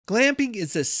Glamping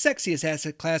is the sexiest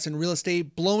asset class in real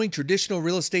estate, blowing traditional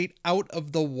real estate out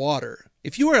of the water.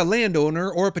 If you are a landowner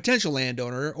or a potential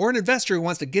landowner or an investor who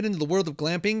wants to get into the world of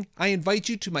glamping, I invite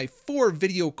you to my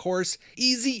 4-video course,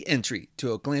 Easy Entry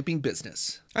to a Glamping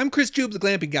Business. I'm Chris Jeub, the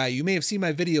Glamping Guy. You may have seen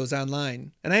my videos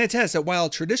online. And I attest that while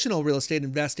traditional real estate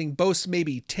investing boasts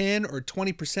maybe 10 or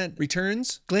 20%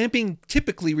 returns, glamping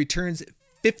typically returns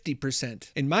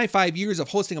 50%. In my 5 years of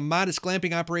hosting a modest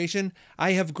glamping operation,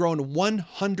 I have grown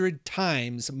 100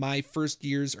 times my first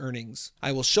year's earnings.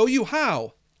 I will show you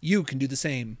how you can do the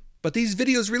same. But these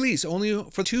videos release only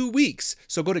for 2 weeks,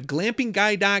 so go to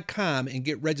glampingguy.com and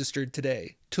get registered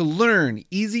today to learn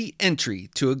easy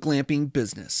entry to a glamping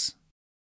business.